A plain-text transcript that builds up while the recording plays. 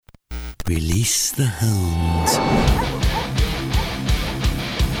Release the hounds.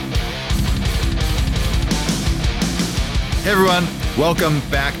 Hey everyone, welcome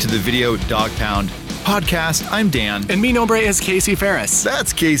back to the Video Dogpound podcast. I'm Dan. And me nombre is Casey Ferris.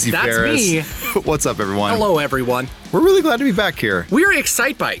 That's Casey Ferris. That's me. What's up, everyone? Hello, everyone. We're really glad to be back here. We are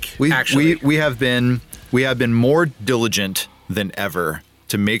Excitebike, actually. We have been more diligent than ever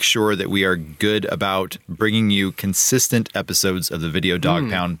to make sure that we are good about bringing you consistent episodes of the Video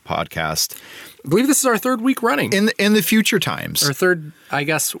Dogpound podcast. I believe this is our third week running. In the future times. Our third, I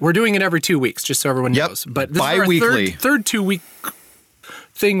guess, we're doing it every 2 weeks, just so everyone knows. But this bi-weekly. is our third 2 week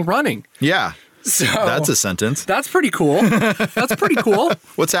thing running. Yeah. So that's a sentence. That's pretty cool. That's pretty cool.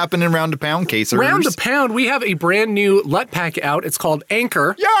 What's happening round a pound, Casers? Round a pound, we have a brand new LUT pack out. It's called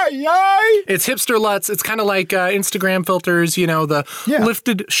Anchor. Yay! It's hipster LUTs. It's kind of like Instagram filters, you know, the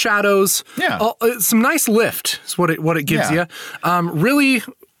lifted shadows. Yeah. Some nice lift is what it gives you. Really...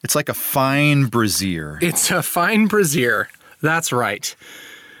 It's like a fine brassiere. It's a fine brassiere. That's right.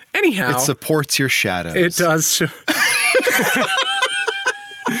 Anyhow. It supports your shadows. It does.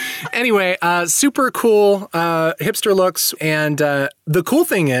 Anyway, super cool hipster looks. And the cool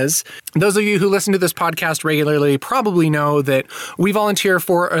thing is, those of you who listen to this podcast regularly probably know that we volunteer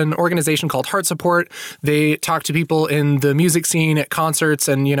for an organization called Heart Support. They talk to people in the music scene at concerts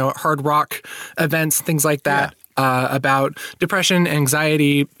and, you know, hard rock events, things like that. Yeah. About depression,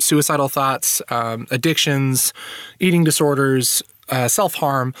 anxiety, suicidal thoughts, addictions, eating disorders,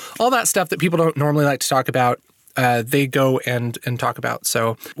 self-harm, all that stuff that people don't normally like to talk about. They go and talk about.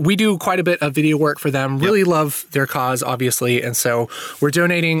 So we do quite a bit of video work for them. Really love their cause, obviously. And so we're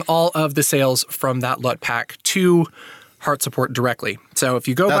donating all of the sales from that LUT pack to Heart Support directly. So if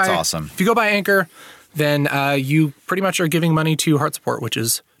you go awesome. If you go by Anchor, then you pretty much are giving money to Heart Support, which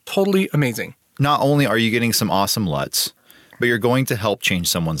is totally amazing. Not only are you getting some awesome LUTs, but you're going to help change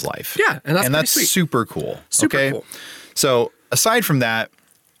someone's life. Yeah, and that's sweet. Super cool. Super cool. So aside from that,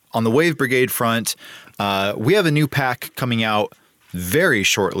 on the Wave Brigade front, we have a new pack coming out very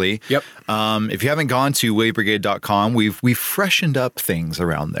shortly. Yep. If you haven't gone to wavebrigade.com, we've freshened up things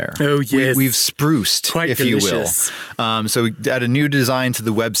around there. Oh, yes. We've spruced, Quite if delicious. you will. So we add a new design to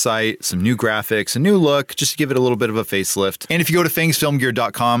the website, some new graphics, a new look, just to give it a little bit of a facelift. And if you go to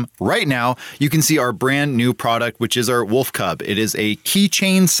fangsfilmgear.com right now, you can see our brand new product, which is our Wolf Cub. It is a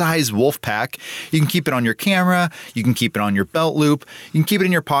keychain size wolf pack. You can keep it on your camera. You can keep it on your belt loop. You can keep it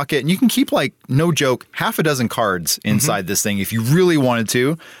in your pocket. And you can keep, like, no joke, half a dozen cards inside this thing if you really wanted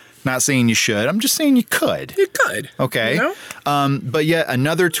to. Not saying you should. I'm just saying you could. You could. Okay. You know? But yet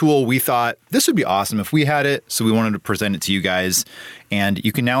another tool, we thought this would be awesome if we had it. So we wanted to present it to you guys. And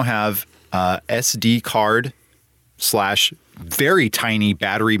you can now have SD card / very tiny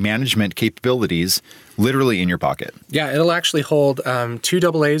battery management capabilities literally in your pocket. Yeah, it'll actually hold 2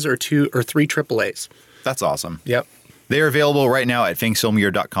 AA's or 3 AA's. That's awesome. Yep. They are available right now at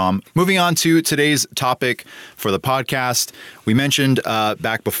fangsfilmgear.com. Moving on to today's topic for the podcast. We mentioned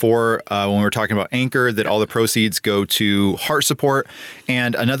back before when we were talking about Anchor that all the proceeds go to Heart Support.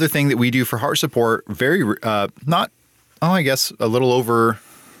 And another thing that we do for Heart Support, I guess a little over,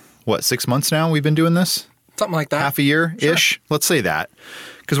 6 months now we've been doing this? Something like that. Half a year-ish? Sure. Let's say that.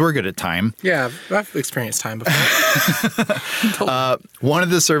 Because we're good at time. Yeah, I've experienced time before. One of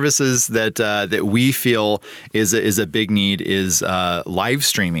the services that we feel is a big need is live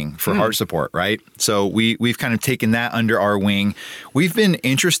streaming for Heart Support, right? So we've kind of taken that under our wing. We've been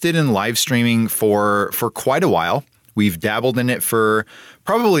interested in live streaming for quite a while. We've dabbled in it for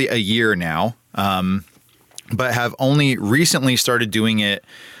probably a year now, but have only recently started doing it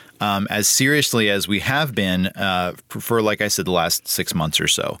as seriously as we have been for, like I said, the last 6 months or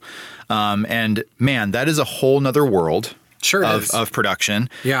so. And man, that is a whole nother world of production.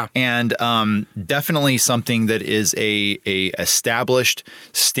 Yeah. And definitely something that is a established,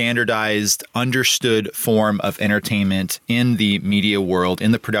 standardized, understood form of entertainment in the media world,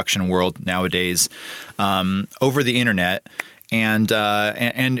 in the production world nowadays, over the internet. And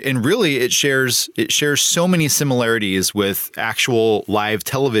really it shares so many similarities with actual live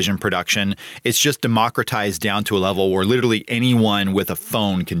television production. It's just democratized down to a level where literally anyone with a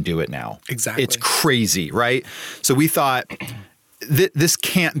phone can do it now. Exactly. It's crazy, right? So we thought this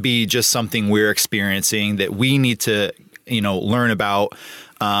can't be just something we're experiencing that we need to, learn about.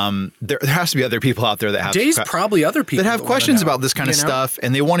 There has to be other people out there that have probably other people that have questions about this kind of stuff,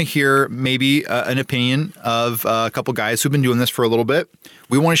 and they want to hear maybe an opinion of a couple guys who've been doing this for a little bit.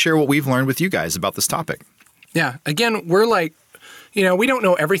 We want to share what we've learned with you guys about this topic. Yeah. Again, we're like we don't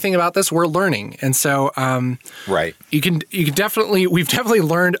know everything about this. We're learning. And so Right. you can definitely, we've definitely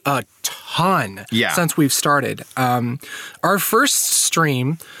learned a ton since we've started. Our first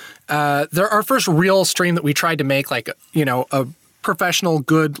stream, our first real stream that we tried to make like, a professional,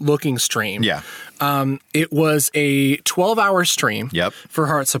 good-looking stream. Yeah. It was a 12-hour stream for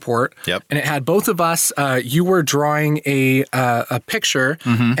heart support. Yep. And it had both of us. You were drawing a picture,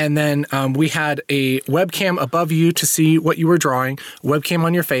 and then we had a webcam above you to see what you were drawing, webcam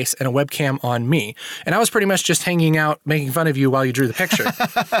on your face, and a webcam on me. And I was pretty much just hanging out, making fun of you while you drew the picture.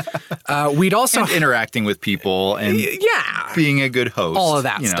 We'd also... And interacting with people and being a good host. All of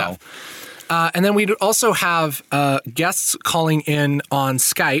that stuff. And then we'd also have guests calling in on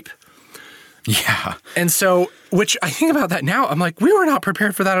Skype. Yeah. And so, which I think about that now, I'm like, we were not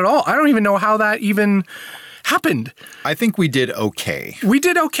prepared for that at all. I don't even know how that even happened. I think we did okay. We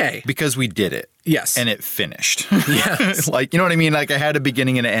did okay. Because we did it. Yes. And it finished. Yes. Like, you know what I mean? Like I had a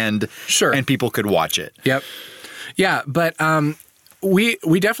beginning and an end. Sure. And people could watch it. Yep. Yeah, but we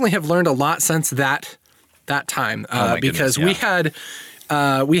definitely have learned a lot since that time because we had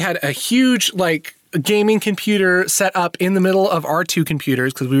a huge gaming computer set up in the middle of our two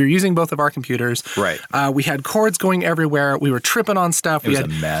computers because we were using both of our computers. Right. We had cords going everywhere. We were tripping on stuff. We had a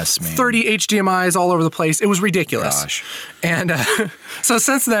mess, man. 30 HDMIs all over the place. It was ridiculous. Gosh. And so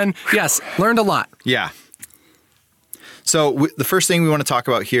since then, yes, learned a lot. Yeah. So the first thing we want to talk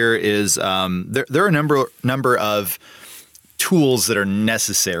about here is there are a number of tools that are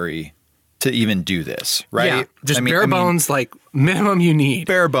necessary to even do this, right? Yeah, just bare bones, like minimum you need.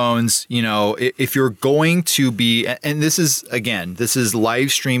 Bare bones, if you're going to be, and this is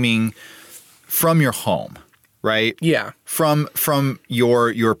live streaming from your home, right? Yeah. From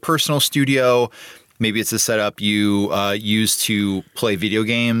your personal studio. Maybe it's a setup you use to play video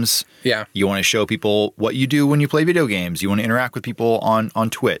games. Yeah. You want to show people what you do when you play video games. You want to interact with people on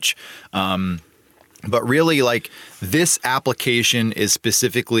Twitch. But really, this application is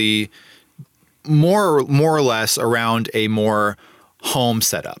specifically more or less around a more home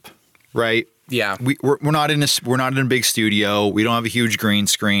setup, right? Yeah. We're not in a big studio. We don't have a huge green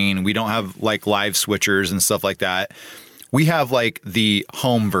screen. We don't have live switchers and stuff like that. We have the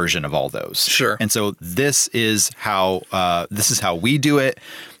home version of all those. Sure. And so this is how we do it.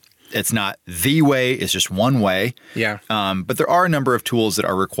 It's not the way, it's just one way. Yeah. But there are a number of tools that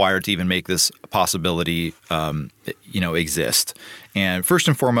are required to even make this possibility, exist. And first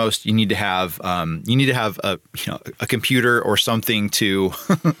and foremost, you need to have a computer or something to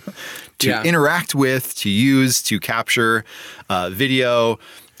interact with, to use, to capture video,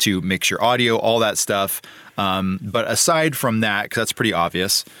 to mix your audio, all that stuff. But aside from that, because that's pretty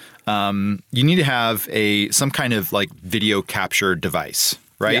obvious, you need to have some kind of video capture device.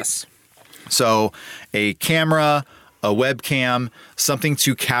 Right? Yes. So a camera, a webcam, something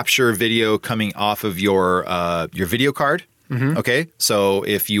to capture video coming off of your video card. Mm-hmm. Okay. So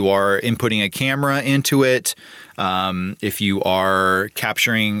if you are inputting a camera into it, if you are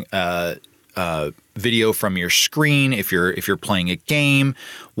capturing video from your screen, if you're playing a game,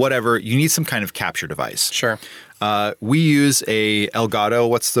 whatever, you need some kind of capture device. Sure. We use a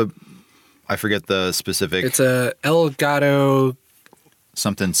Elgato. I forget the specific. It's a Elgato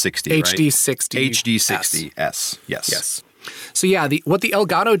something 60, HD60. Right? HD60S. Yes. So yeah, what the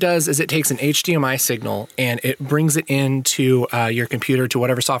Elgato does is it takes an HDMI signal and it brings it into your computer to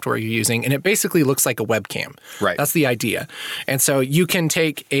whatever software you're using, and it basically looks like a webcam. Right. That's the idea. And so you can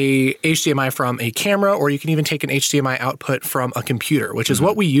take a HDMI from a camera, or you can even take an HDMI output from a computer, which is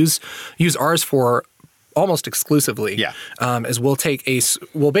what we use ours for almost exclusively. Yeah. Is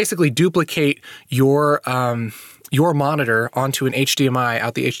we'll basically duplicate your monitor onto an HDMI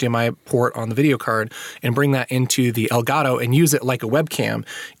out the HDMI port on the video card and bring that into the Elgato and use it like a webcam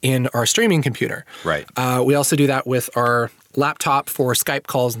in our streaming computer. Right. We also do that with our laptop for Skype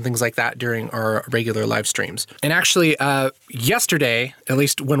calls and things like that during our regular live streams. And actually, yesterday, at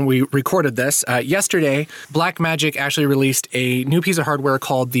least when we recorded this, yesterday, Blackmagic actually released a new piece of hardware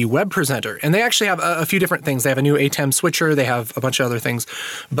called the Web Presenter. And they actually have a few different things. They have a new ATEM switcher. They have a bunch of other things.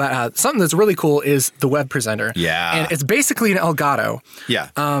 But something that's really cool is the Web Presenter. Yeah. And it's basically an Elgato. Yeah.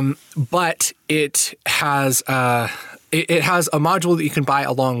 But it has... It has a module that you can buy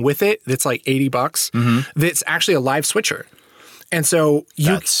along with it that's like $80. Mm-hmm. That's actually a live switcher. And so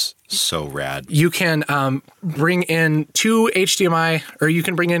that's so rad. You can bring in two HDMI, or you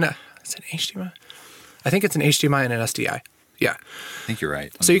can bring in is it HDMI? I think it's an HDMI and an SDI. Yeah. I think you're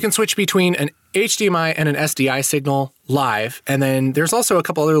right. So you can switch between an HDMI and an SDI signal live. And then there's also a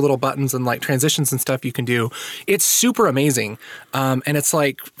couple other little buttons and like transitions and stuff you can do. It's super amazing. And it's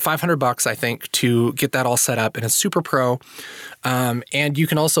like $500, I think, to get that all set up. And it's super pro. And you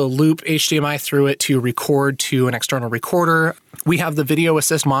can also loop HDMI through it to record to an external recorder. We have the video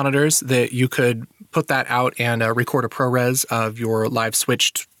assist monitors that you could put that out and record a ProRes of your live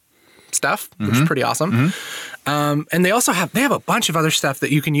switched stuff, which is pretty awesome. And they also have a bunch of other stuff that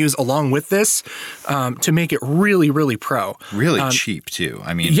you can use along with this to make it really, really pro. Really cheap too.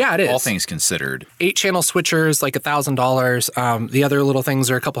 I mean, yeah, it is. All things considered. 8-channel switchers, like $1,000. The other little things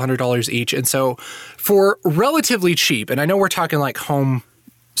are a couple $100 each. And so for relatively cheap, and I know we're talking like home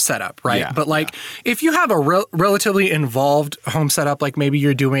setup, right? Yeah, but like if you have a relatively involved home setup, like maybe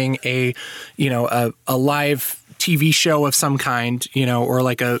you're doing a live TV show of some kind, or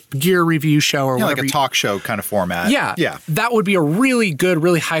like a gear review show or whatever. Like a talk show kind of format. Yeah. That would be a really good,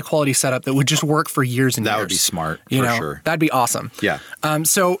 really high quality setup that would just work for years and years. That would be smart, for sure. That'd be awesome. Yeah.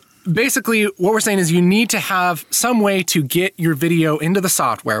 So basically what we're saying is you need to have some way to get your video into the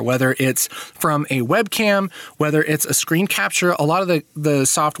software, whether it's from a webcam, whether it's a screen capture. A lot of the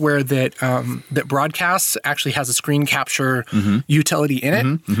software that broadcasts actually has a screen capture utility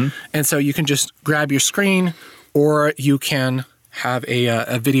in it. And so you can just grab your screen, or you can have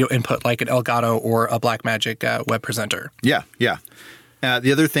a video input like an Elgato or a Blackmagic web presenter. Yeah.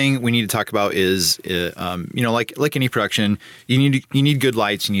 The other thing we need to talk about is, like any production, you need good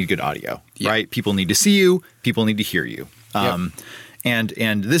lights, you need good audio, right? People need to see you, people need to hear you.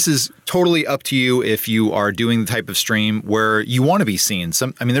 And this is totally up to you if you are doing the type of stream where you want to be seen.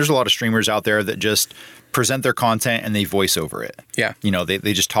 There's a lot of streamers out there that just present their content and they voice over it. Yeah.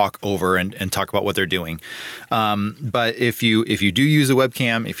 They just talk over and talk about what they're doing. But if you do use a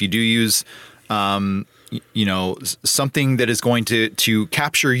webcam, if you do use something that is going to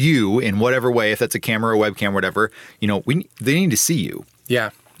capture you in whatever way, if that's a camera or webcam, whatever, they need to see you.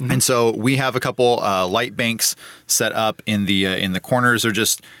 Yeah. And so we have a couple light banks set up in the corners. They're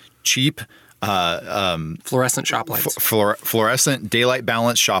just cheap fluorescent shop lights. Fluorescent daylight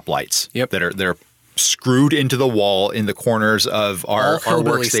balance shop lights. Yep. That are screwed into the wall in the corners of our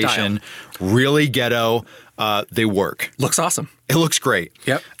workstation. Style. Really ghetto. They work. Looks awesome. It looks great.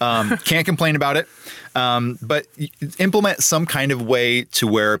 Yep. Can't complain about it. But implement some kind of way to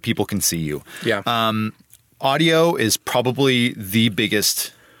where people can see you. Yeah. Audio is probably the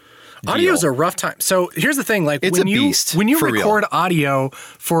biggest deal. Audio is a rough time. So here's the thing: like it's when a beast, you record real. Audio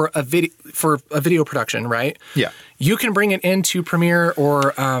for a video production, right? Yeah. You can bring it into Premiere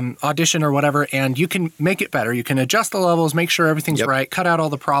or Audition or whatever, and you can make it better. You can adjust the levels, make sure everything's right, cut out all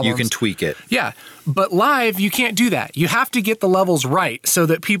the problems. You can tweak it. Yeah. But live, you can't do that. You have to get the levels right so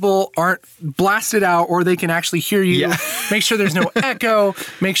that people aren't blasted out or they can actually hear you. Yeah. Make sure there's no echo.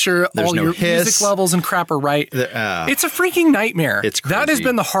 Make sure all your music levels and crap are right. It's a freaking nightmare. It's crazy. That has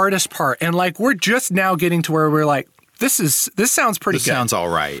been the hardest part. And like we're just now getting to where we're like, this sounds pretty good. This sounds all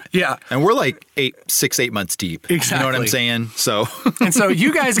right. Yeah. And we're like 8 months deep. Exactly. You know what I'm saying? So and so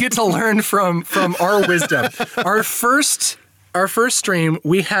you guys get to learn from our wisdom. Our first stream,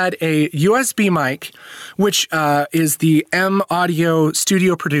 we had a USB mic, which is the M Audio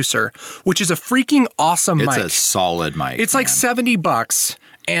Studio Producer, which is a freaking awesome mic. It's a solid mic. It's like $70,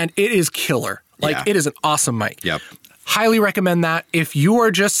 and it is killer. Like it is an awesome mic. Yep. Highly recommend that. If you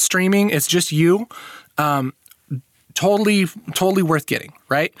are just streaming, it's just you. Totally worth getting,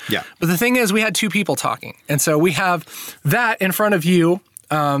 right? Yeah. But the thing is, we had two people talking, and so we have that in front of you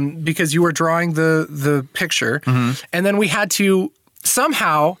because you were drawing the picture, and then we had to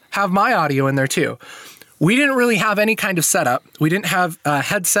somehow have my audio in there too. We didn't really have any kind of setup. We didn't have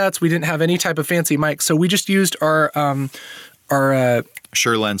headsets. We didn't have any type of fancy mic, so we just used our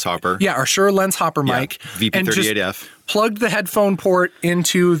Shure lens hopper. Yeah, our Shure lens hopper mic. VP38F. Plugged the headphone port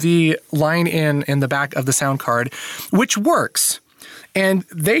into the line in the back of the sound card, which works. And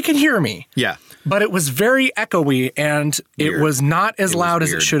they can hear me. Yeah. But it was very echoey, and Weird. It was not as loud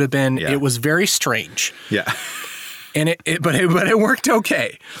as it should have been. Yeah. It was very strange. Yeah. And but it worked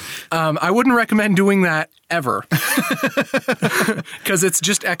okay. I wouldn't recommend doing that ever because it's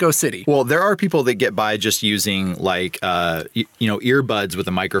just Echo City. Well, there are people that get by just using like earbuds with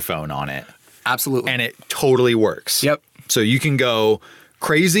a microphone on it. Absolutely. And it totally works. Yep. So you can go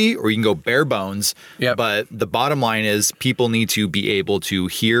crazy or you can go bare bones. Yep. But the bottom line is people need to be able to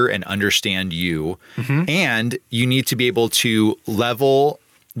hear and understand you. And you need to be able to level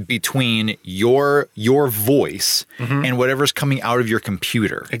between your voice and whatever's coming out of your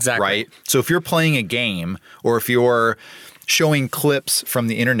computer. Exactly. Right? So if you're playing a game or if you're showing clips from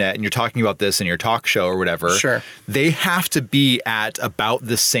the internet and you're talking about this in your talk show or whatever, Sure. they have to be at about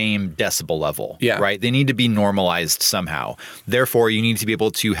the same decibel level, Yeah. right? They need to be normalized somehow. Therefore, you need to be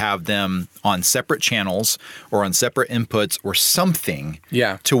able to have them on separate channels or on separate inputs or something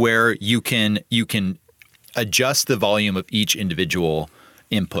to where you can adjust the volume of each individual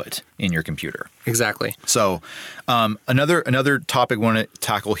input in your computer. Exactly. So another topic I want to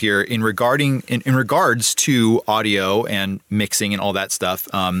tackle here in regards to audio and mixing and all that stuff.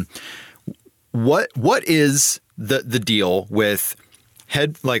 What is the deal with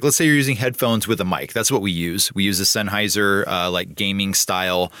let's say you're using headphones with a mic. That's what we use. We use a Sennheiser like gaming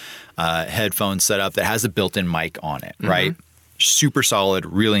style headphone setup that has a built-in mic on it, right? Super solid,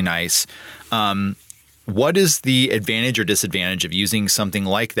 really nice. What is the advantage or disadvantage of using something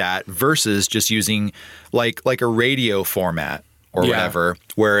like that versus just using like a radio format or whatever,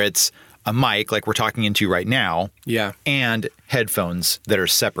 where it's a mic like we're talking into right now, and headphones that are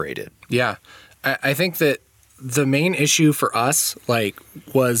separated? Yeah. I think that the main issue for us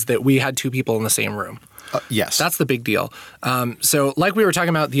was that we had two people in the same room. Yes. That's the big deal. So like we were talking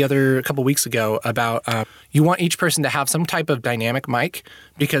about a couple weeks ago about you want each person to have some type of dynamic mic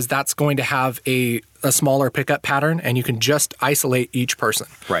because that's going to have a smaller pickup pattern and you can just isolate each person.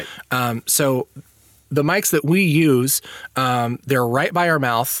 Right. So the mics that we use, they're right by our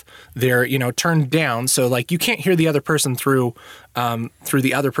mouth. They're, turned down. So you can't hear the other person through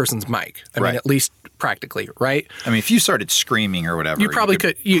the other person's mic. I mean, at least practically, right? I mean, if you started screaming or whatever, you probably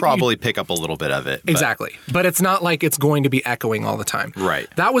could pick up a little bit of it. Exactly. But it's not like it's going to be echoing all the time. Right.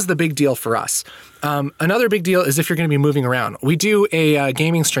 That was the big deal for us. Another big deal is if you're going to be moving around. We do a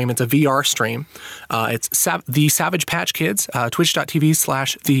gaming stream. It's a VR stream. It's the Savage Patch Kids,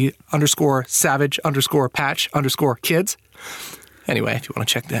 twitch.tv/the_savage_patch_kids. Anyway, if you want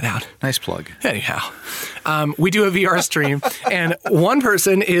to check that out. Nice plug. Anyhow, we do a VR stream, and one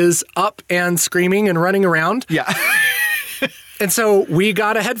person is up and screaming and running around. Yeah. And so we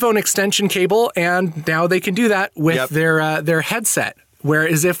got a headphone extension cable, and now they can do that with their headset.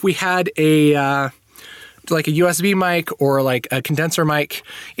 Whereas if we had a USB mic or like a condenser mic,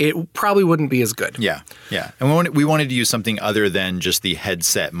 it probably wouldn't be as good. Yeah, yeah. And we wanted to use something other than just the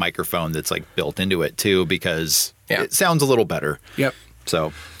headset microphone that's built into it too, because it sounds a little better. Yep.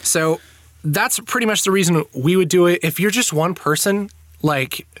 So that's pretty much the reason we would do it. If you're just one person,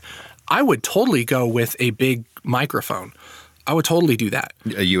 I would totally go with a big microphone. I would totally do that.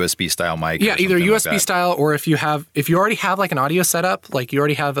 A USB style mic. Yeah, either USB style or if you already have an audio setup, you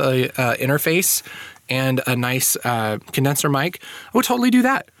already have a interface and a nice condenser mic, I would totally do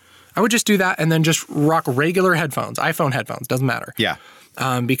that. I would just do that and then just rock regular headphones, iPhone headphones, doesn't matter. Yeah.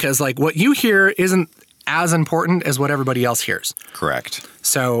 Because what you hear isn't as important as what everybody else hears. Correct.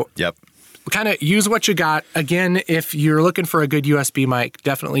 So yep. Kind of use what you got. Again, if you're looking for a good USB mic,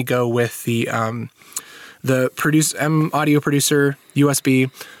 definitely go with the Audio Producer USB.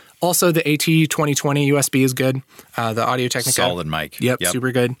 Also, the AT2020 USB is good. The Audio-Technica. Solid mic. Yep,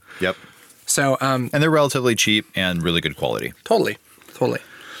 super good. Yep. So, and they're relatively cheap and really good quality. Totally.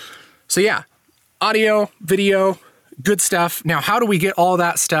 So yeah, audio, video, good stuff. Now, how do we get all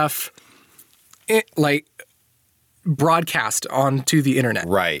that stuff broadcast onto the internet?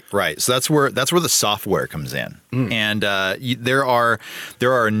 Right. So that's where the software comes in. And there are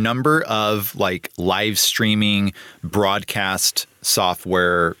a number of live streaming broadcast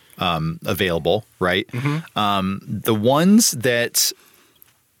software available, right? The one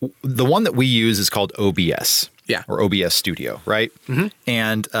that we use is called OBS. Yeah. Or OBS Studio, right?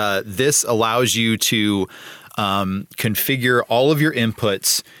 And this allows you to configure all of your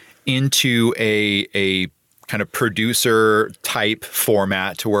inputs into a kind of producer type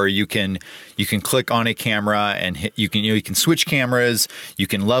format to where you can click on a camera and you can switch cameras, you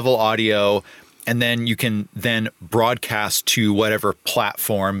can level audio, and then you can broadcast to whatever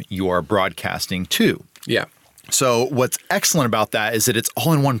platform you are broadcasting to. Yeah. So what's excellent about that is that it's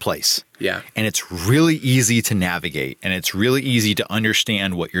all in one place. Yeah. And it's really easy to navigate and it's really easy to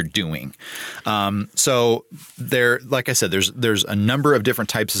understand what you're doing. So there, like I said, there's a number of different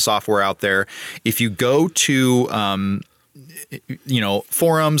types of software out there. If you go to,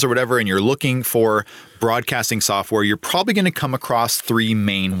 forums or whatever, and you're looking for broadcasting software, you're probably going to come across three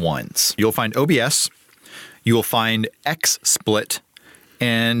main ones. You'll find OBS, you will find XSplit,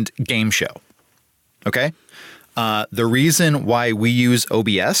 and Game Show. Okay? The reason why we use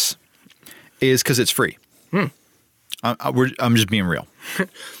OBS is because it's free. I'm just being real.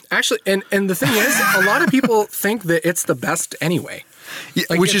 Actually, and the thing is, a lot of people think that it's the best anyway. Yeah,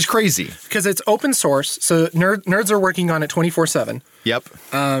 which is crazy. Because it's open source, so nerds are working on it 24/7. Yep.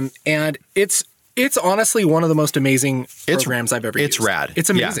 And it's It's honestly one of the most amazing programs I've ever used. It's rad. It's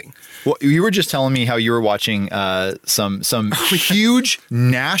amazing. Yeah. Well, you were just telling me how you were watching some huge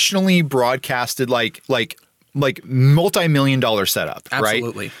nationally broadcasted like multi-million-dollar setup,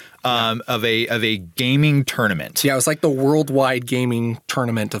 Absolutely. right? Of a gaming tournament. Yeah, it was like the worldwide gaming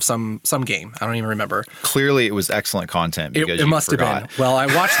tournament of some game. I don't even remember. Clearly, it was excellent content. It must have been. Well, I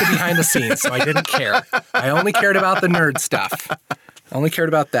watched the behind the scenes, so I didn't care. I only cared about the nerd stuff. I only cared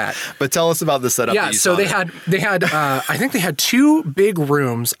about that. But tell us about the setup. Yeah, so they had I think they had 2 big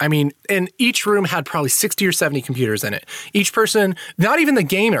rooms. I mean, and each room had probably 60 or 70 computers in it. Each person, not even the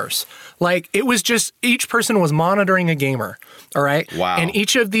gamers, like it was just each person was monitoring a gamer. All right. Wow. And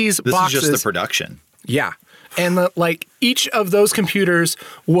each of these boxes. This is just the production. Yeah. And each of those computers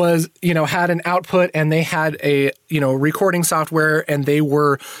was, had an output and they had a, recording software and they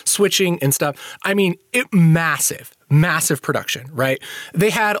were switching and stuff. I mean, massive production, right? They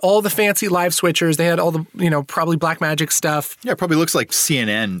had all the fancy live switchers. They had all the, probably Blackmagic stuff. Yeah, it probably looks like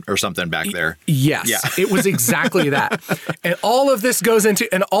CNN or something back there. Yes. Yeah. It was exactly that. And all of this goes into,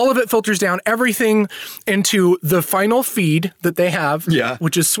 and all of it filters down everything into the final feed that they have,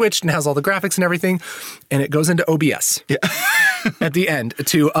 which is switched and has all the graphics and everything. And it goes into OBS at the end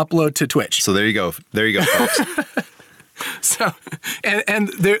to upload to Twitch. So there you go. There you go, folks. So, and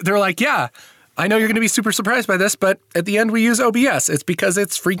they're like, yeah, I know you're going to be super surprised by this, but at the end we use OBS. It's because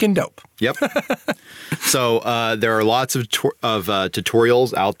it's freaking dope. Yep. So there are lots of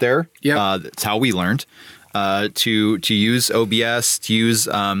tutorials out there. Yeah, that's how we learned to use OBS, to use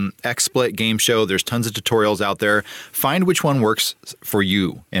XSplit Game Show. There's tons of tutorials out there. Find which one works for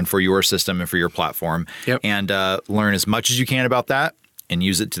you and for your system and for your platform. Yep. And learn as much as you can about that and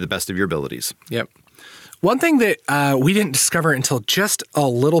use it to the best of your abilities. Yep. One thing that we didn't discover until just a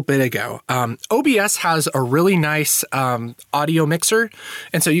little bit ago, OBS has a really nice audio mixer,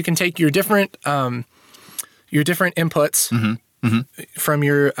 and so you can take your different inputs from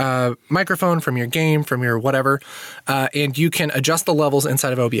your microphone, from your game, from your whatever, and you can adjust the levels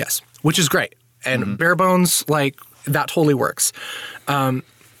inside of OBS, which is great. And bare bones, like that totally works.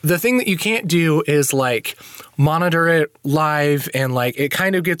 The thing that you can't do is monitor it live, and it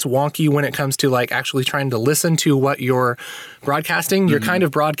kind of gets wonky when it comes to actually trying to listen to what you're broadcasting. You're kind of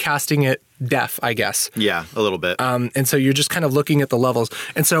broadcasting it deaf, I guess. Yeah, a little bit. And so you're just kind of looking at the levels.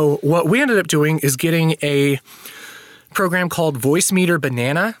 And so what we ended up doing is getting a program called Voicemeeter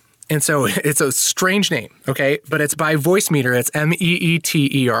Banana. And so it's a strange name, okay? But it's by Voicemeeter. It's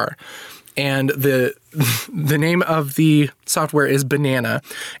Meeter. And the name of the software is Banana.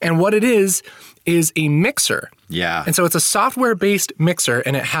 And what it is a mixer. Yeah. And so it's a software-based mixer,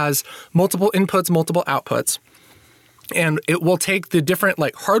 and it has multiple inputs, multiple outputs. And it will take the different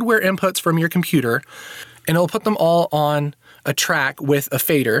hardware inputs from your computer, and it'll put them all on a track with a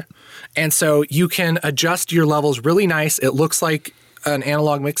fader. And so you can adjust your levels really nice. It looks like an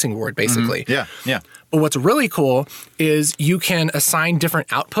analog mixing board, basically. Yeah, yeah. But what's really cool is you can assign different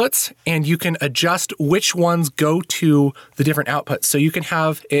outputs, and you can adjust which ones go to the different outputs. So you can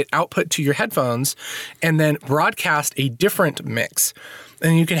have it output to your headphones and then broadcast a different mix.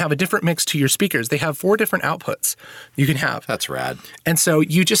 And you can have a different mix to your speakers. They have 4 different outputs you can have. That's rad. And so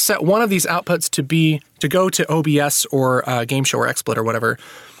you just set one of these outputs to go to OBS or Game Show or XSplit or whatever,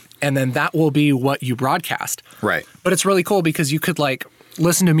 and then that will be what you broadcast. Right. But it's really cool because you could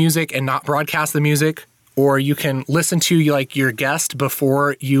listen to music and not broadcast the music, or you can listen to your guest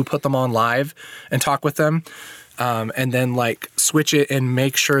before you put them on live and talk with them, and then switch it and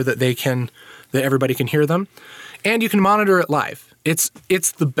make sure that that everybody can hear them, and you can monitor it live. It's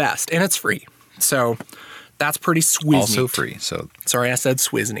the best, and it's free. So that's pretty swizz. Also free. So sorry, I said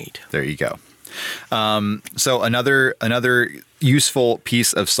swizz neat. There you go. So another useful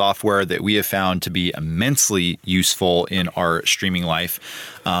piece of software that we have found to be immensely useful in our streaming life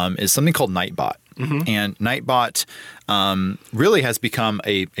is something called Nightbot. And Nightbot really has become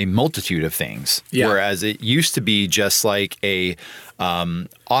a multitude of things, whereas it used to be just a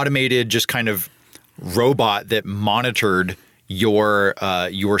automated, just kind of robot that monitored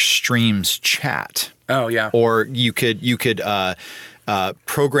your stream's chat. Oh yeah. Or you could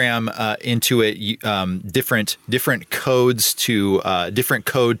program into it different codes to different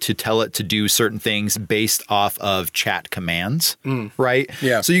code to tell it to do certain things based off of chat commands, right?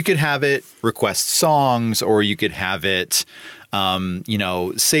 Yeah. So you could have it request songs, or you could have it,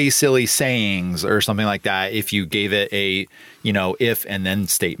 say silly sayings or something like that. If you gave it a, if and then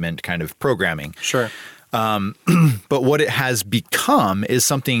statement kind of programming. Sure. But what it has become is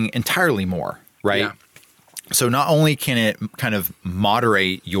something entirely more, right? Yeah. So not only can it kind of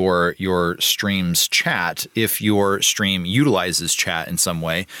moderate your stream's chat if your stream utilizes chat in some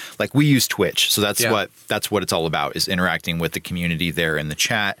way, like we use Twitch. So that's what it's all about, is interacting with the community there in the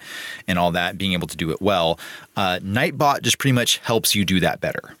chat and all that, being able to do it well. Nightbot just pretty much helps you do that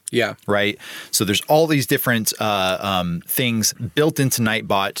better. Yeah. Right. So there's all these different things built into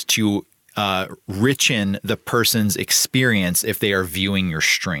Nightbot to richen the person's experience if they are viewing your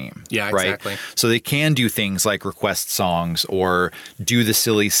stream. Yeah, right? exactly. So they can do things like request songs or do the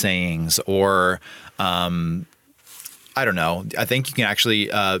silly sayings or I don't know. I think you can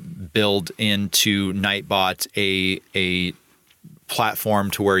actually build into Nightbot a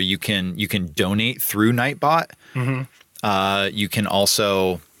platform to where you can donate through Nightbot. Mm-hmm. You can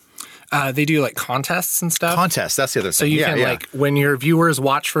also they do like contests and stuff. Contests, that's the other thing. So you can like when your viewers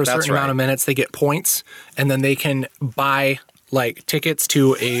watch for a certain amount of minutes, they get points, and then they can buy like tickets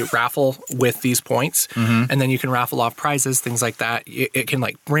to a raffle with these points, and then you can raffle off prizes, things like that. It can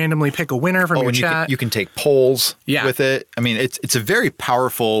like randomly pick a winner from your chat. You can take polls with it. I mean, it's a very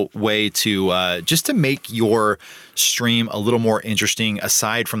powerful way to just to make your stream a little more interesting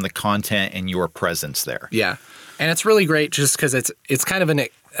aside from the content and your presence there. Yeah, and it's really great just because it's kind of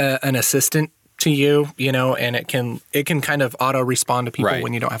an assistant to you, you know, and it can kind of auto respond to people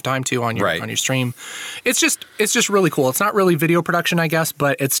when you don't have time to on your stream. It's just really cool. It's not really video production, I guess,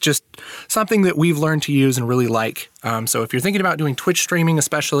 but it's just something that we've learned to use and really like. So if you're thinking about doing Twitch streaming,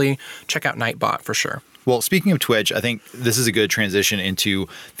 especially, check out Nightbot for sure. Well, speaking of Twitch, I think this is a good transition into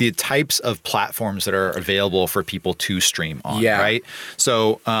the types of platforms that are available for people to stream on, right?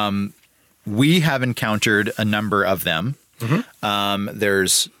 So we have encountered a number of them. Mm-hmm.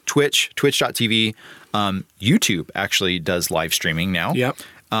 There's Twitch, twitch.tv. YouTube actually does live streaming now. Yep.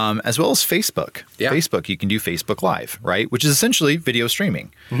 As well as Facebook. Yeah. Facebook, you can do Facebook Live, right? Which is essentially video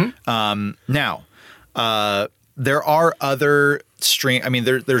streaming. Mm-hmm. Now, there are other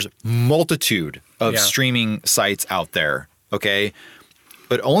there's multitude of streaming sites out there, okay?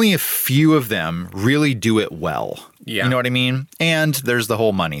 But only a few of them really do it well. Yeah. You know what I mean? And there's the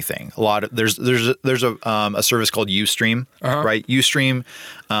whole money thing. There's a service called Ustream, right? Ustream,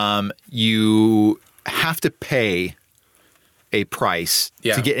 you have to pay a price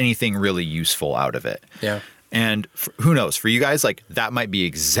to get anything really useful out of it. Yeah. And who knows? For you guys, like that might be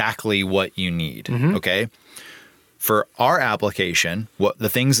exactly what you need. Mm-hmm. Okay. For our application, the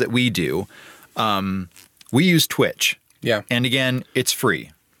things that we do, we use Twitch. Yeah. And again, it's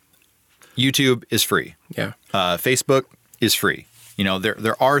free. YouTube is free. Yeah. Facebook is free. You know,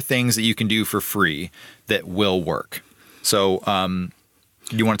 there are things that you can do for free that will work. So,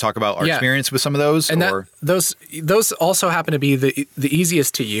 do you want to talk about our experience with some of those? And those also happen to be the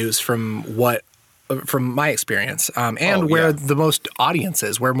easiest to use from my experience, and where the most audience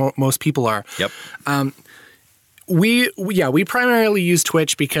is, where most people are. Yep. We primarily use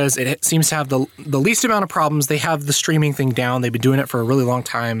Twitch because it seems to have the least amount of problems. They have the streaming thing down. They've been doing it for a really long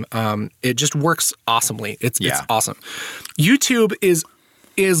time. It just works awesomely. It's awesome. YouTube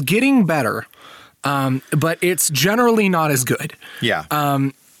is getting better, but it's generally not as good. Yeah.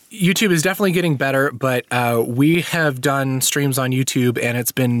 YouTube is definitely getting better, but we have done streams on YouTube, and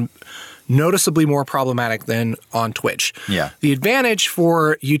it's been noticeably more problematic than on Twitch. Yeah. The advantage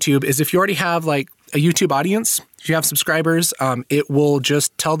for YouTube is if you already have like a YouTube audience, if you have subscribers, it will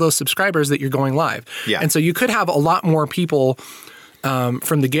just tell those subscribers that you're going live. Yeah. And so you could have a lot more people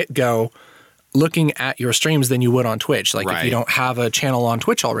from the get-go looking at your streams than you would on Twitch, like if you don't have a channel on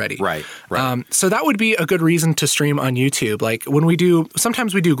Twitch already. Right. So that would be a good reason to stream on YouTube. Like when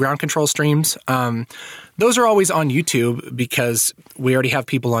sometimes we do ground control streams. Those are always on YouTube because we already have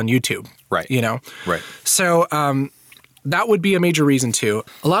people on YouTube. Right. You know? Right. So that would be a major reason too.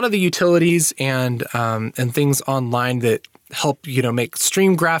 A lot of the utilities and things online that help, make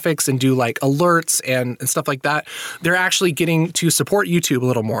stream graphics and do like alerts and stuff like that, they're actually getting to support YouTube a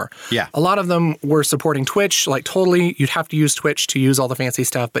little more. Yeah. A lot of them were supporting Twitch, like totally. You'd have to use Twitch to use all the fancy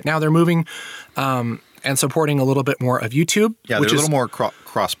stuff, but now they're moving and supporting a little bit more of YouTube. Yeah, they're a little more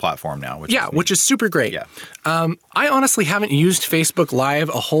cross-platform now. Which is super great. Yeah. I honestly haven't used Facebook Live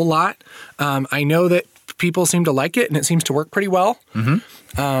a whole lot. I know that people seem to like it, and it seems to work pretty well.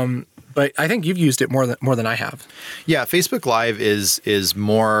 Mm-hmm. But I think you've used it more than I have. Yeah, Facebook Live is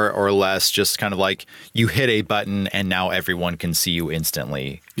more or less just kind of like you hit a button and now everyone can see you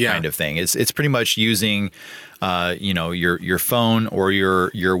instantly kind of thing. It's pretty much using your phone or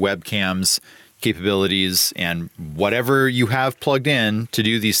your webcam's capabilities and whatever you have plugged in to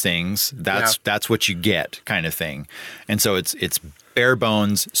do these things, that's what you get kind of thing. And so it's bare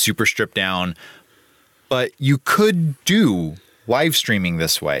bones, super stripped down, but you could do live streaming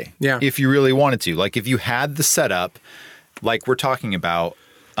this way. Yeah. If you really wanted to. Like if you had the setup like we're talking about,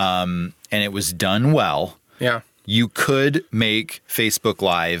 and it was done well, yeah, you could make Facebook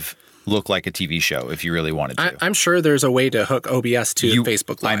Live look like a TV show if you really wanted to. I'm sure there's a way to hook OBS to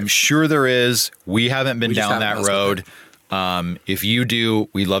Facebook Live. I'm sure there is. We haven't been down that haven't road. If you do,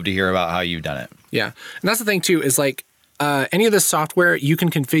 we'd love to hear about how you've done it. Yeah. And that's the thing too, is like any of this software, you can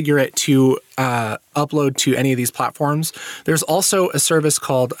configure it to upload to any of these platforms. There's also a service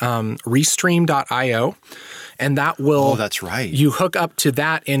called restream.io. And that will, oh, that's right. You hook up to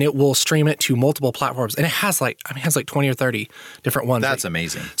that and it will stream it to multiple platforms. And it has like 20 or 30 different ones. That's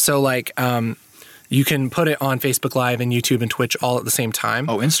amazing. So like, you can put it on Facebook Live and YouTube and Twitch all at the same time.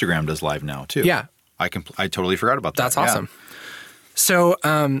 Oh, Instagram does live now too. Yeah. I totally forgot about that. That's awesome.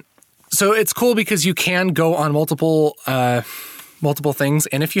 Yeah. So it's cool because you can go on multiple things.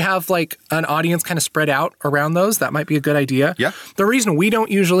 And if you have like an audience kind of spread out around those, that might be a good idea. Yeah. The reason we don't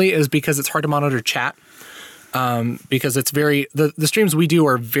usually is because it's hard to monitor chat. Because it's the streams we do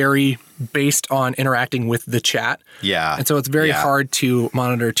are very based on interacting with the chat. Yeah. And so it's very hard to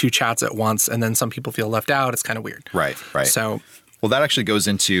monitor 2 chats at once. And then some people feel left out. It's kind of weird. Right. So, well, that actually goes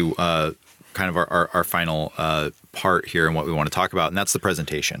into kind of our final part here and what we want to talk about. And that's the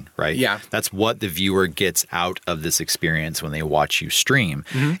presentation, right? Yeah. That's what the viewer gets out of this experience when they watch you stream.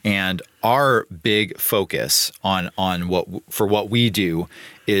 Mm-hmm. And our big focus on what we do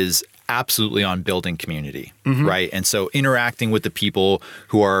is absolutely on building community, right? And so interacting with the people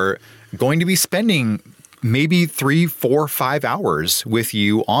who are going to be spending maybe 3, 4, 5 hours with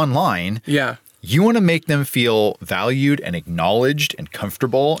you online. Yeah. You want to make them feel valued and acknowledged and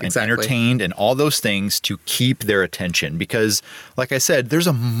comfortable and entertained and all those things to keep their attention. Because like I said, there's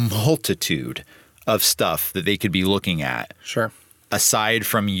a multitude of stuff that they could be looking at. Sure. Aside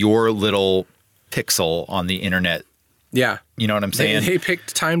from your little pixel on the internet. Yeah. You know what I'm saying? They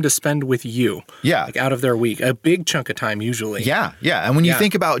picked time to spend with you. Yeah. Like out of their week. A big chunk of time usually. Yeah. Yeah. And when you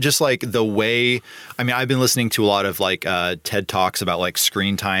think about just like the way, I mean, I've been listening to a lot of like TED Talks about like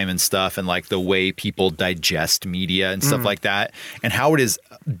screen time and stuff and like the way people digest media and stuff like that and how it is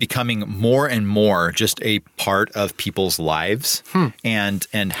becoming more and more just a part of people's lives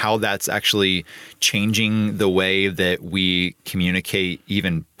and how that's actually changing the way that we communicate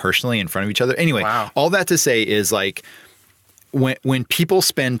even personally in front of each other. Anyway, all that to say is like, when people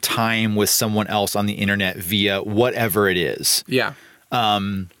spend time with someone else on the internet via whatever it is,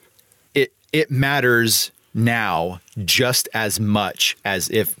 it matters now just as much as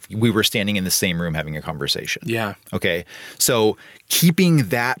if we were standing in the same room having a conversation. Yeah. Okay. So keeping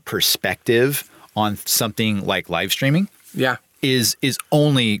that perspective on something like live streaming is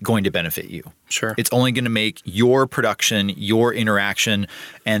only going to benefit you. Sure. It's only going to make your production, your interaction,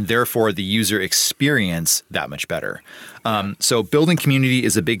 and therefore the user experience that much better. So building community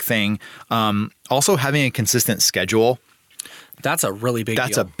is a big thing. Also having a consistent schedule. That's a really big deal.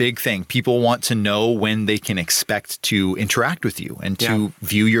 That's a big thing. People want to know when they can expect to interact with you and to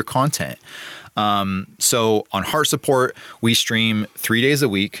view your content. So on Heart Support, we stream 3 days a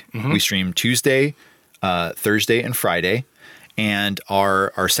week. We stream Tuesday, Thursday, and Friday. And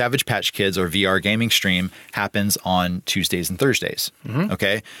our Savage Patch Kids, or VR gaming stream, happens on Tuesdays and Thursdays.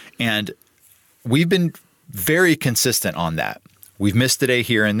 Okay. And we've been very consistent on that. We've missed a day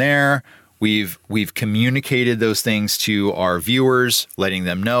here and there. We've communicated those things to our viewers, letting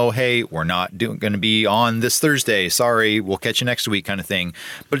them know, hey, we're not going to be on this Thursday. Sorry, we'll catch you next week kind of thing.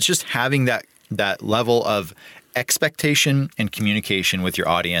 But it's just having that level of expectation and communication with your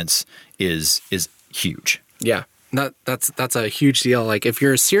audience is huge. Yeah. That's a huge deal. Like if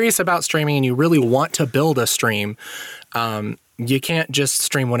you're serious about streaming and you really want to build a stream, you can't just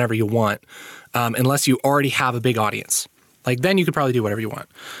stream whenever you want unless you already have a big audience. Like then you could probably do whatever you want.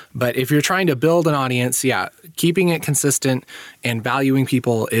 But if you're trying to build an audience, keeping it consistent and valuing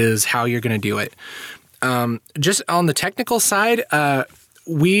people is how you're going to do it. Just on the technical side,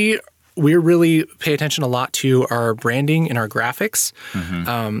 we really pay attention a lot to our branding and our graphics.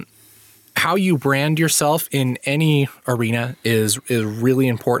 How you brand yourself in any arena is really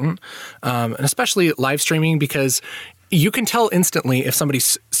important, and especially live streaming, because you can tell instantly if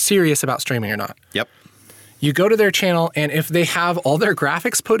somebody's serious about streaming or not. Yep. You go to their channel, and if they have all their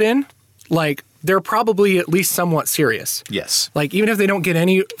graphics put in, like they're probably at least somewhat serious. Yes. Like even if they don't get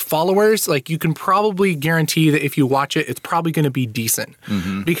any followers, like you can probably guarantee that if you watch it, it's probably going to be decent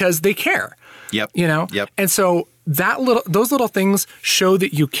because they care. Yep. You know? Yep. And so those little things show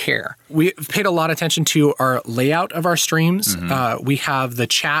that you care. We paid a lot of attention to our layout of our streams. We have the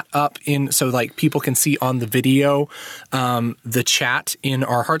chat up so like people can see on the video the chat in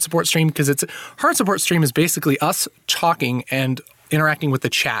our heart support stream, because heart support stream is basically us talking and interacting with the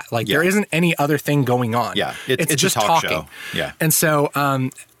chat. Like there isn't any other thing going on. Yeah. It's just a talk talking. show. Yeah. And so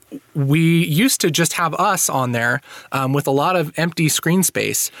we used to just have us on there with a lot of empty screen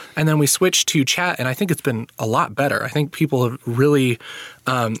space, and then we switched to chat, and I think it's been a lot better. I think people have really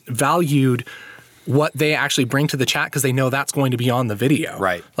valued what they actually bring to the chat because they know that's going to be on the video.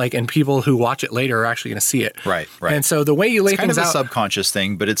 Right. Like, and people who watch it later are actually going to see it. Right. And so the way you lay it's kind things of a out, subconscious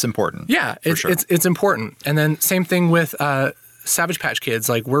thing, but it's important. Yeah, it's important. And then same thing with Savage Patch Kids.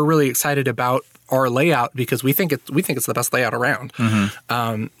 Like, we're really excited about our layout because we think it's the best layout around.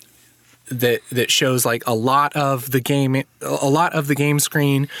 That shows like a lot of the game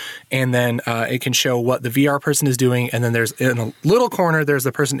screen, and then it can show what the VR person is doing, and then there's in a little corner there's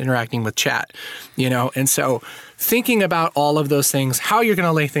the person interacting with chat, you know. And so thinking about all of those things, how you're going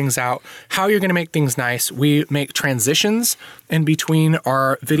to lay things out, how you're going to make things nice. We make transitions in between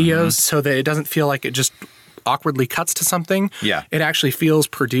our videos so that it doesn't feel like it just awkwardly cuts to something. Yeah, it actually feels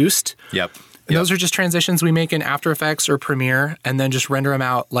produced. Yep. And those are just transitions we make in After Effects or Premiere, and then just render them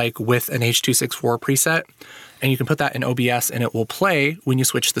out like with an H.264 preset. And you can put that in OBS, and it will play when you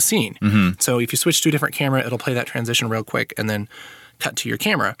switch the scene. So if you switch to a different camera, it'll play that transition real quick and then cut to your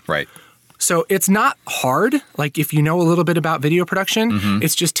camera. Right. So it's not hard. Like, if you know a little bit about video production,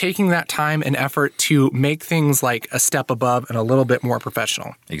 it's just taking that time and effort to make things like a step above and a little bit more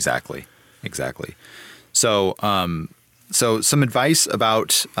professional. Exactly. So, So some advice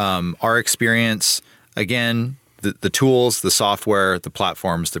about our experience. Again, the tools, the software, the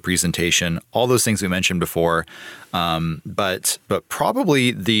platforms, the presentation, all those things we mentioned before. But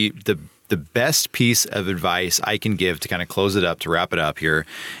probably the best piece of advice I can give to kind of close it up, to wrap it up here,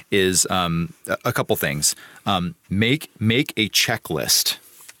 is a couple things. Make a checklist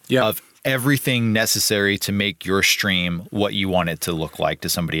of everything necessary to make your stream what you want it to look like to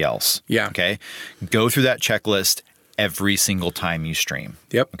somebody else. Yeah. Okay. Go through that checklist every single time you stream.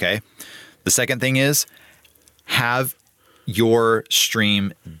 Yep. Okay. The second thing is have your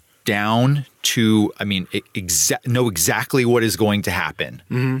stream down to, know exactly what is going to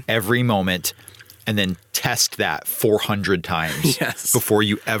happen every moment, and then test that 400 times before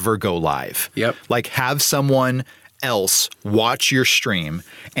you ever go live. Yep. Like, have someone else watch your stream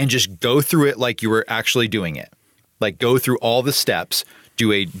and just go through it like you were actually doing it. Like, go through all the steps.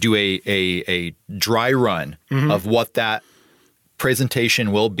 Do a dry run of what that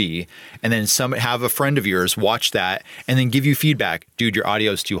presentation will be, and then have a friend of yours watch that and then give you feedback. Dude, your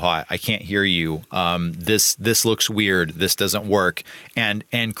audio is too hot. I can't hear you. This looks weird. This doesn't work. And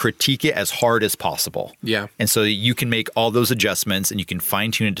critique it as hard as possible. Yeah. And so you can make all those adjustments and you can fine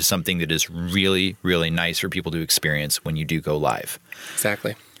tune it to something that is really, really nice for people to experience when you do go live.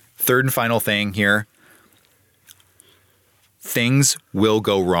 Exactly. Third and final thing here. Things will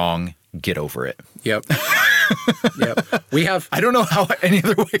go wrong. Get over it. Yep. We have... I don't know any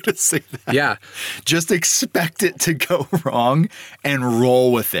other way to say that. Yeah. Just expect it to go wrong and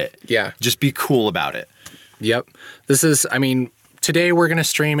roll with it. Yeah. Just be cool about it. Yep. This is, today we're going to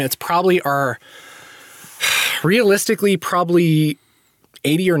stream. It's probably realistically, probably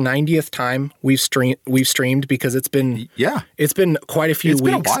 80 or 90th time we've streamed, because it's been quite a few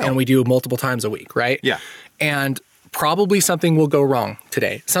weeks, and we do multiple times a week, right? Yeah. And probably something will go wrong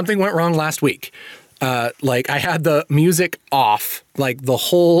today. Something went wrong last week. Like, I had the music off like the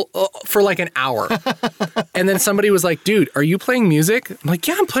whole for like an hour. And then somebody was like, dude, are you playing music? I'm like,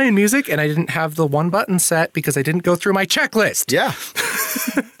 yeah, I'm playing music. And I didn't have the one button set because I didn't go through my checklist. Yeah.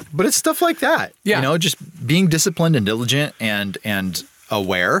 But it's stuff like that. Yeah. Just being disciplined and diligent and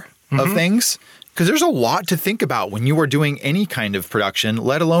aware of things. Because there's a lot to think about when you are doing any kind of production,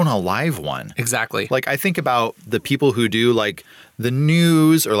 let alone a live one. Exactly. Like, I think about the people who do like the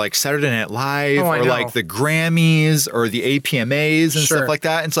news or like Saturday Night Live or like the Grammys or the APMAs and stuff like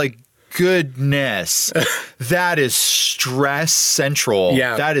that. And it's like, goodness, that is stress central.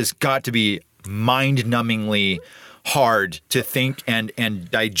 Yeah. That has got to be mind-numbingly hard to think and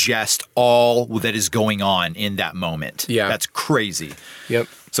digest all that is going on in that moment. Yeah. That's crazy. Yep.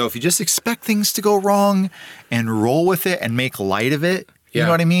 So if you just expect things to go wrong and roll with it and make light of it, you know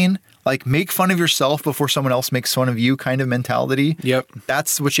what I mean? Like, make fun of yourself before someone else makes fun of you kind of mentality. Yep.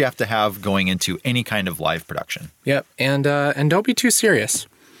 That's what you have to have going into any kind of live production. Yep. And don't be too serious,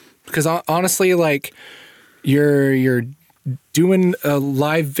 because honestly, like, you're doing a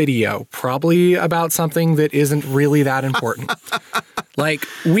live video, probably about something that isn't really that important. Like,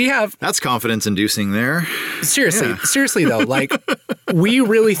 we have... That's confidence inducing there. Seriously though, like, we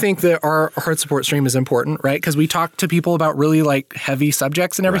really think that our heart support stream is important, right? Because we talk to people about really like heavy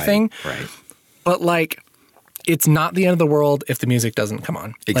subjects and everything. Right. But like, it's not the end of the world if the music doesn't come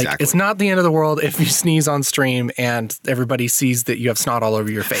on. Exactly. Like, it's not the end of the world if you sneeze on stream and everybody sees that you have snot all over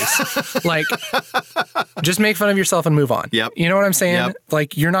your face. Like, just make fun of yourself and move on. Yep. You know what I'm saying? Yep.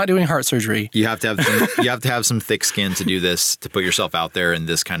 Like, you're not doing heart surgery. You have to have some thick skin to do this, to put yourself out there in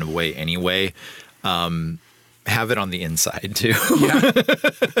this kind of way anyway. Have it on the inside too. Yeah.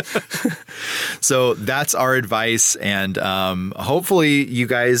 So that's our advice, and hopefully you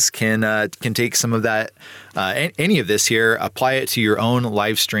guys can take some of that, any of this here, apply it to your own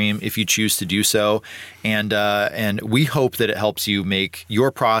live stream if you choose to do so, and we hope that it helps you make your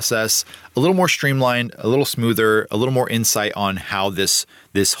process a little more streamlined, a little smoother, a little more insight on how this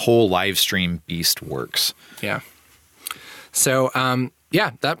whole live stream beast works. Yeah. So,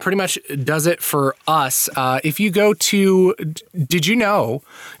 yeah, that pretty much does it for us. If you go to, did you know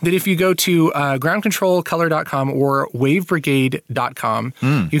that if you go to groundcontrolcolor.com or wavebrigade.com,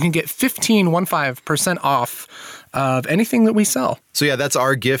 you can get 15% off of anything that we sell. So yeah, that's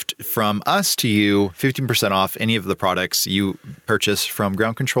our gift from us to you, 15% off any of the products you purchase from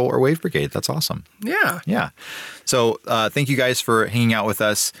Ground Control or Wave Brigade. That's awesome. Yeah. Yeah. So thank you guys for hanging out with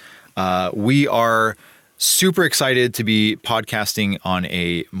us. We are super excited to be podcasting on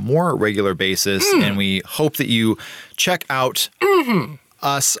a more regular basis, and we hope that you check out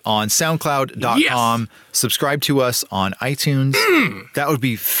us on SoundCloud.com. Yes. Subscribe to us on iTunes. That would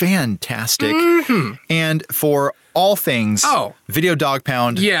be fantastic. And for all things Video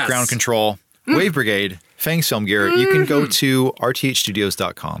Dogpound, Ground Control, Wave Brigade, Fangs Film Gear, you can go to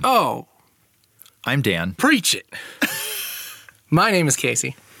rthstudios.com. Oh. I'm Dan. Preach it. My name is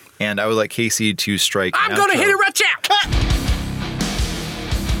Casey. And I would like Casey to strike. I'm going to hit a red check.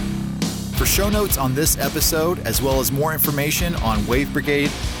 For show notes on this episode, as well as more information on Wave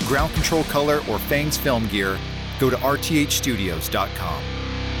Brigade, Ground Control Color, or Fangs Film Gear, go to rthstudios.com.